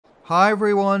Hi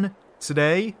everyone,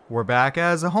 today we're back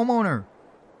as a homeowner.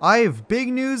 I have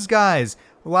big news guys.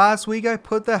 Last week I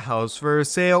put the house for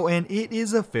sale and it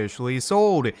is officially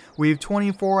sold. We have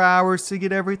 24 hours to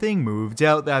get everything moved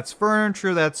out. That's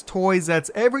furniture, that's toys,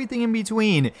 that's everything in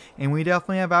between. And we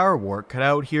definitely have our work cut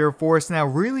out here for us. Now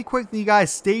really quickly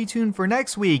guys, stay tuned for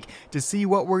next week to see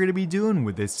what we're going to be doing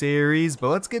with this series.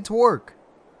 But let's get to work.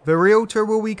 The realtor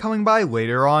will be coming by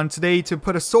later on today to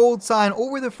put a sold sign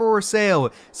over the for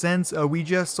sale since we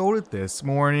just sold it this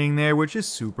morning there, which is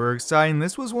super exciting.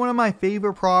 This was one of my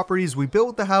favorite properties. We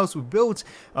built the house, we built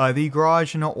the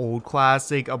garage in an old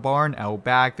classic, a barn out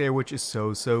back there, which is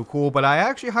so cool. But I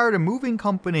actually hired a moving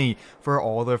company for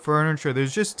all the furniture.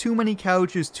 There's just too many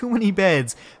couches, too many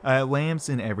beds, lamps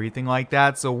and everything like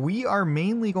that. So we are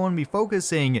mainly going to be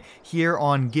focusing here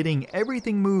on getting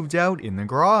everything moved out in the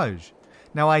garage.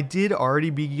 Now I did already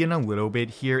begin a little bit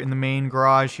here in the main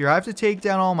garage here. I have to take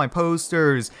down all my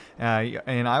posters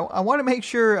and I want to make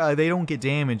sure they don't get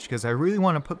damaged because I really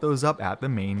want to put those up at the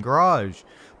main garage.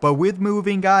 But with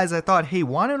moving guys, I thought, hey,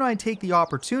 why don't I take the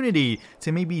opportunity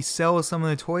to maybe sell some of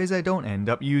the toys I don't end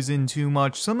up using too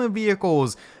much, some of the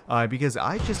vehicles, because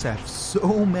I just have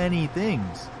so many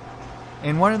things.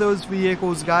 And one of those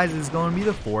vehicles, guys, is going to be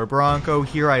the Ford Bronco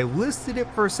here. I listed it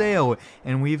for sale,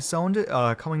 and we've someone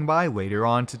coming by later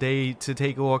on today to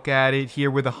take a look at it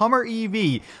here with the Hummer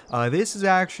EV. This is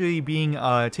actually being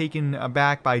taken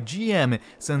back by GM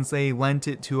since they lent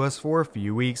it to us for a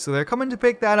few weeks. So they're coming to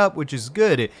pick that up, which is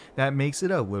good. That makes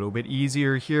it a little bit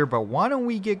easier here. But why don't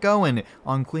we get going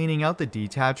on cleaning out the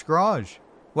detached garage?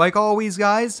 Like always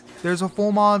guys, there's a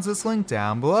full mods list link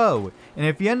down below. And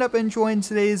if you end up enjoying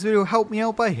today's video, help me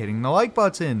out by hitting the like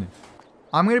button.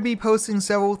 I'm going to be posting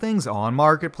several things on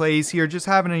Marketplace here, just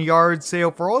having a yard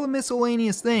sale for all the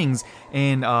miscellaneous things,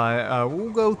 and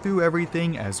we'll go through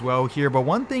everything as well here. But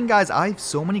one thing guys, I have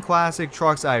so many classic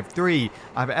trucks. I have three.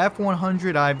 I have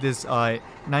F100, I have this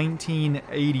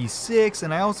 1986,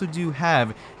 and I also do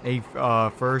have a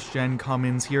first gen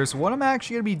Cummins here. So what I'm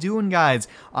actually going to be doing guys,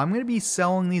 I'm going to be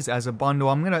selling these as a bundle.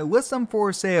 I'm going to list them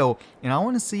for sale, and I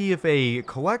want to see if a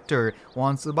collector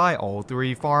wants to buy all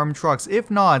three farm trucks. If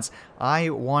not,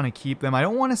 I want to keep them. I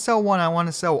don't want to sell one, I want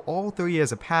to sell all three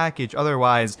as a package.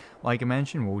 Otherwise, like I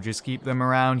mentioned, we'll just keep them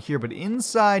around here. But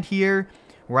inside here,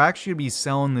 we're actually going to be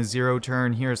selling the zero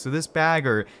turn here. So this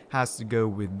bagger has to go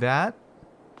with that.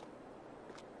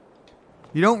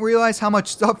 You don't realize how much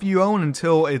stuff you own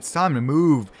until it's time to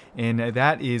move, and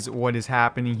that is what is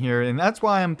happening here. And that's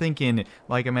why I'm thinking,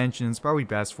 like I mentioned, it's probably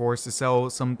best for us to sell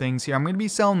some things here. I'm going to be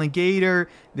selling the Gator,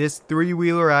 this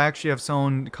three-wheeler. I actually have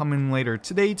someone coming later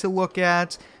today to look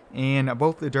at, and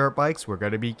both the dirt bikes we're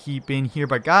going to be keeping here.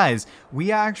 But guys,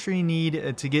 we actually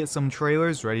need to get some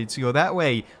trailers ready to go. That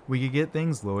way we could get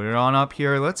things loaded on up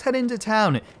here. Let's head into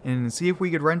town and see if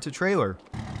we could rent a trailer.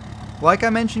 Like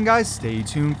I mentioned guys, stay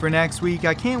tuned for next week.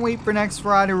 I can't wait for next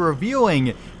Friday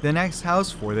revealing the next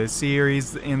house for this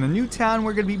series in the new town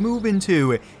we're going to be moving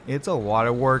to. It's a lot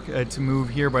of work to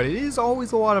move here, but it is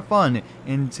always a lot of fun,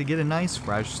 and to get a nice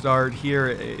fresh start here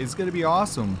is going to be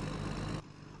awesome.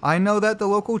 I know that the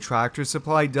local Tractor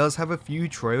Supply does have a few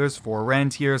trailers for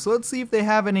rent here, so let's see if they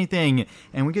have anything,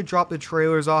 and we could drop the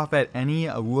trailers off at any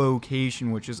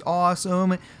location, which is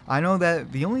awesome. I know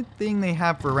that the only thing they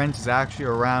have for rent is actually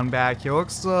around back here.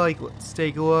 Looks like, let's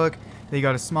take a look. They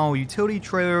got a small utility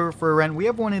trailer for rent. We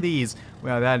have one of these.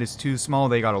 Well, that is too small.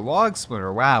 They got a log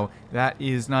splitter. Wow, that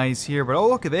is nice here. But oh,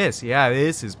 look at this. Yeah,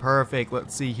 this is perfect.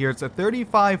 Let's see here. It's a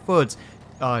 35-foot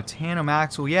tandem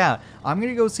axle. Yeah, I'm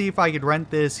gonna go see if I could rent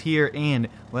this here, and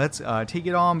let's take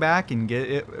it on back and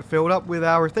get it filled up with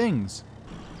our things.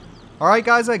 Alright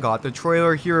guys, I got the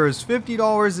trailer here. It was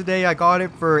 $50 a day. I got it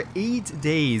for 8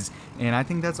 days, and I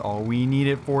think that's all we need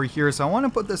it for here. So I want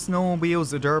to put the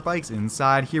snowmobiles, the dirt bikes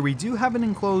inside here. We do have an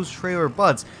enclosed trailer,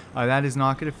 but that is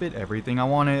not going to fit everything I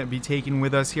want to be taking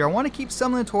with us here. I want to keep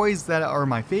some of the toys that are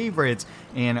my favorites,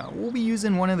 and we'll be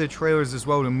using one of the trailers as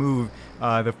well to move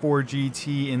the Ford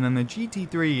GT and then the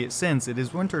GT3 since it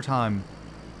is winter time.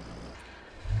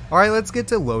 Alright, let's get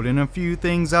to loading a few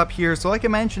things up here. So like I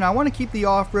mentioned, I want to keep the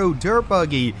off-road dirt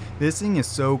buggy. This thing is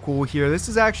so cool here. This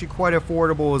is actually quite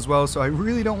affordable as well, so I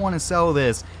really don't want to sell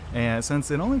this. And since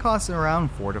it only costs around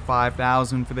 $4,000 to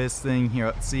 $5,000 for this thing here,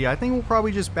 let's see, I think we'll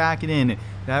probably just back it in.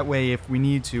 That way, if we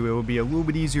need to, it will be a little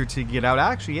bit easier to get out.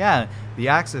 Actually, yeah, the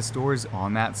access door's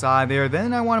on that side there.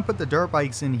 Then I want to put the dirt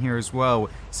bikes in here as well.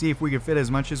 See if we can fit as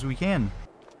much as we can.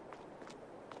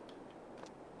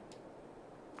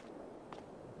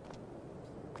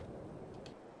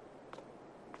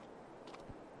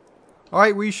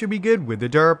 Alright, we should be good with the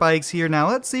dirt bikes here. Now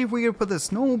let's see if we can put the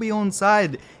snowmobile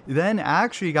inside. Then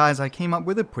actually guys, I came up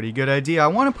with a pretty good idea. I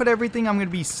want to put everything I'm going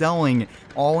to be selling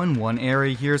all in one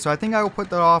area here. So I think I will put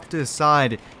that off to the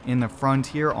side in the front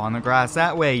here on the grass.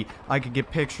 That way I could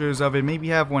get pictures of it. Maybe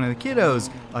have one of the kiddos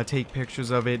take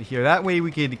pictures of it here. That way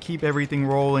we could keep everything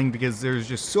rolling because there's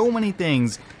just so many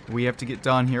things we have to get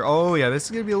done here. Oh yeah, this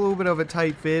is going to be a little bit of a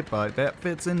tight fit, but that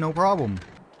fits in no problem.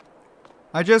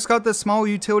 I just got the small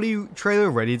utility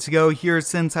trailer ready to go here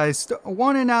since I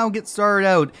want to now get started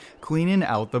out cleaning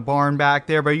out the barn back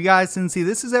there. But you guys can see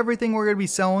this is everything we're going to be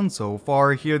selling so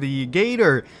far here. The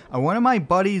Gator, one of my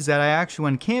buddies that I actually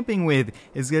went camping with,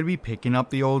 is going to be picking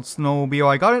up the old snowmobile.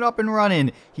 I got it up and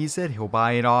running. He said he'll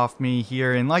buy it off me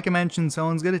here. And like I mentioned,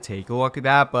 someone's going to take a look at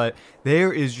that. But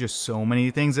there is just so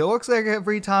many things. It looks like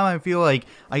every time I feel like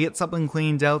I get something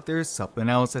cleaned out, there's something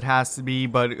else that has to be.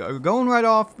 But going right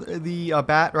off the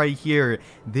bat right here,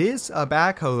 this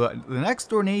backhoe, the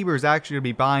next door neighbor is actually going to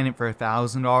be buying it for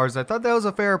 $1,000. I thought that was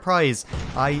a fair price.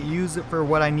 I used it for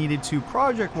what I needed to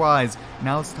project wise.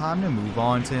 Now it's time to move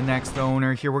on to the next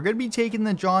owner here. We're going to be taking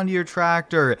the John Deere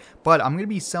tractor, but I'm going to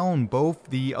be selling both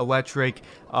the electric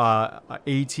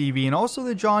ATV and also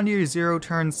the John Deere zero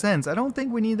turn since I don't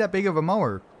think we need that big of a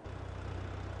mower.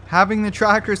 Having the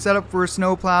tractor set up for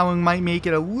snow plowing might make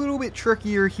it a little bit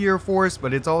trickier here for us,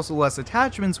 but it's also less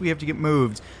attachments we have to get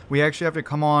moved. We actually have to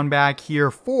come on back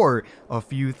here for a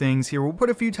few things here. We'll put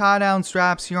a few tie-down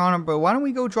straps here on it, but why don't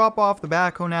we go drop off the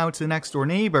backhoe now to the next door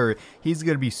neighbor. He's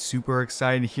going to be super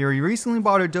excited here. He recently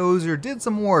bought a dozer, did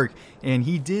some work, and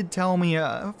he did tell me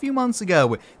a few months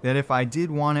ago that if I did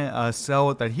want to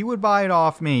sell it, that he would buy it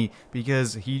off me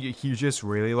because he just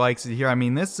really likes it here. I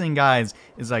mean, this thing, guys,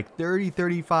 is like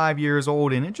 35 years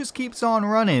old and it just keeps on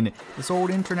running. This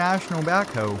old International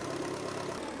backhoe.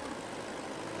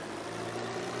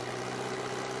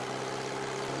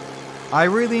 I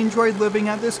really enjoyed living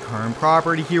at this current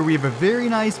property here. We have a very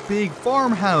nice big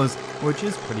farmhouse, which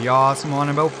is pretty awesome, on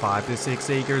about 5 to 6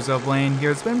 acres of land here.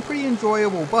 It's been pretty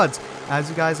enjoyable, but as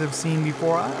you guys have seen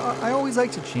before, I always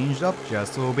like to change it up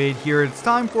just a little bit here. It's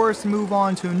time for us to move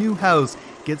on to a new house,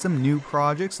 get some new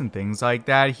projects and things like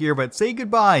that here, but say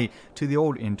goodbye to the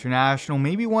old International.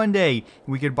 Maybe one day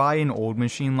we could buy an old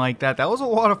machine like that. That was a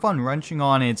lot of fun wrenching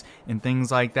on it and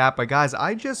things like that. But guys,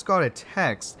 I just got a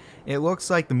text. It looks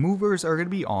like the movers are going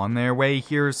to be on their way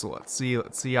here, so let's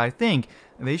see. I think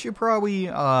they should probably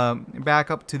back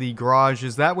up to the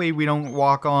garages. That way we don't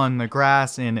walk on the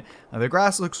grass, and the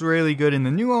grass looks really good, and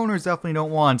the new owners definitely don't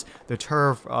want the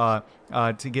turf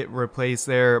to get replaced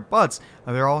there, but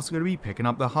they're also going to be picking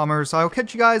up the Hummer, so I'll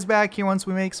catch you guys back here once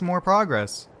we make some more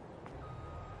progress.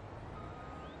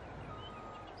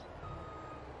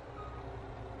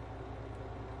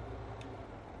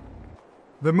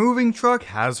 The moving truck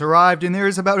has arrived, and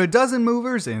there's about a dozen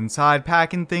movers inside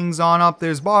packing things on up.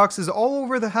 There's boxes all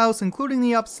over the house, including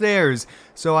the upstairs.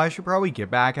 So I should probably get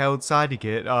back outside to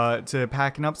get to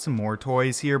packing up some more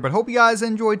toys here. But hope you guys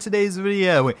enjoyed today's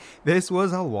video. This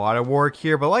was a lot of work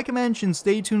here, but like I mentioned,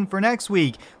 stay tuned for next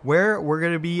week where we're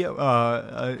going to be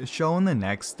showing the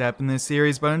next step in this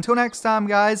series. But until next time,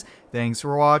 guys, thanks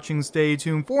for watching. Stay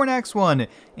tuned for next one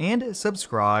and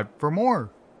subscribe for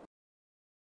more.